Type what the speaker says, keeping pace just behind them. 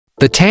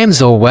The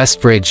Tamzhou West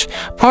Bridge,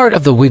 part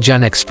of the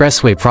Wuzhen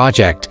Expressway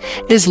project,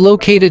 is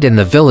located in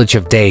the village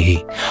of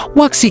Dehe,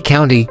 Wuxi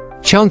County,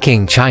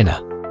 Chongqing,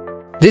 China.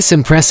 This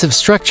impressive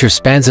structure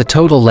spans a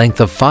total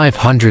length of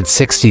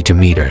 562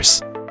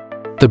 meters.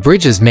 The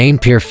bridge's main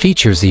pier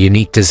features a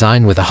unique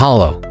design with a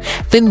hollow,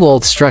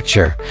 thin-walled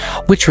structure,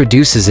 which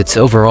reduces its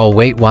overall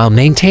weight while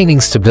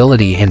maintaining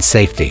stability and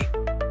safety.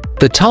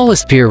 The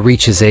tallest pier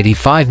reaches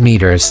 85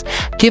 meters,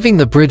 giving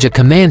the bridge a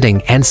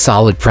commanding and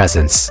solid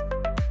presence.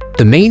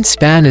 The main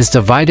span is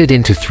divided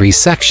into 3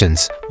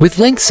 sections, with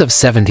lengths of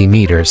 70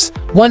 meters,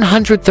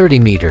 130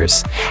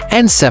 meters,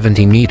 and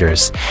 70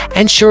 meters,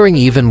 ensuring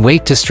even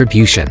weight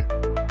distribution.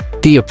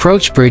 The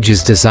approach bridge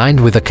is designed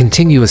with a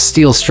continuous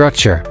steel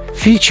structure,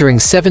 featuring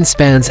 7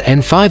 spans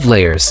and 5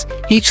 layers,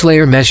 each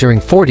layer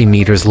measuring 40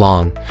 meters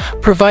long,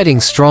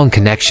 providing strong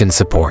connection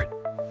support.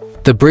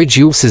 The bridge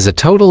uses a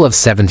total of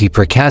 70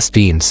 precast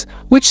beams,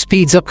 which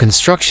speeds up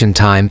construction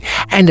time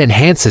and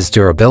enhances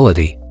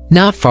durability.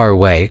 Not far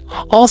away,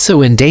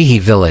 also in Dehe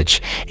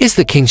village, is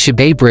the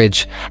Qingshu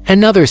Bridge,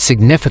 another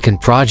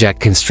significant project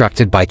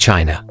constructed by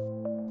China.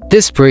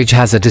 This bridge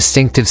has a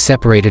distinctive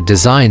separated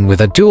design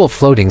with a dual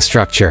floating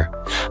structure,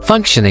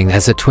 functioning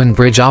as a twin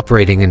bridge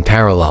operating in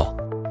parallel.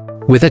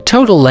 With a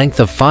total length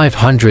of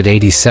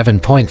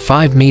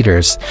 587.5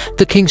 meters,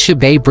 the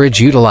Qingshu Bridge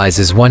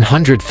utilizes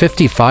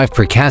 155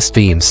 precast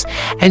beams,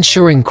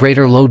 ensuring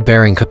greater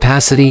load-bearing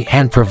capacity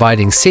and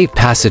providing safe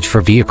passage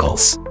for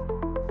vehicles.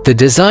 The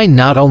design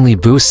not only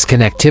boosts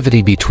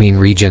connectivity between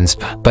regions,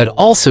 but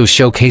also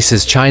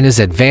showcases China's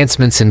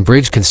advancements in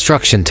bridge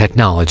construction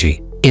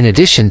technology. In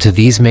addition to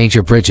these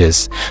major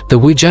bridges, the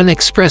Wuzhen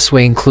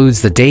Expressway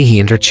includes the Dehe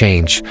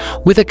interchange,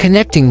 with a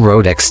connecting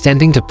road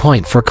extending to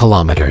 0.4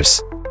 kilometers.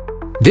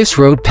 This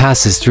road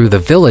passes through the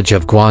village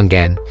of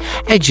Guanggan,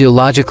 a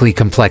geologically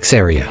complex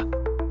area.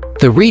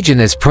 The region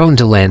is prone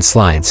to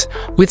landslides,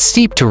 with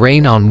steep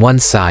terrain on one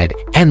side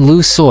and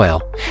loose soil,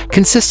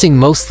 consisting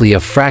mostly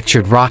of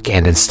fractured rock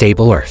and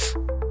unstable earth.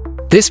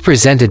 This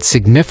presented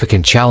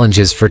significant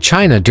challenges for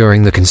China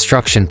during the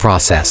construction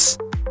process.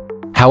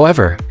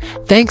 However,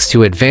 thanks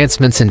to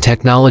advancements in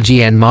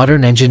technology and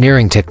modern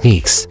engineering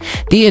techniques,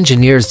 the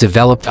engineers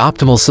developed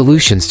optimal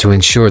solutions to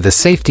ensure the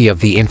safety of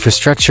the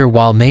infrastructure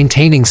while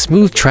maintaining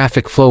smooth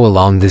traffic flow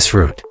along this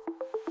route.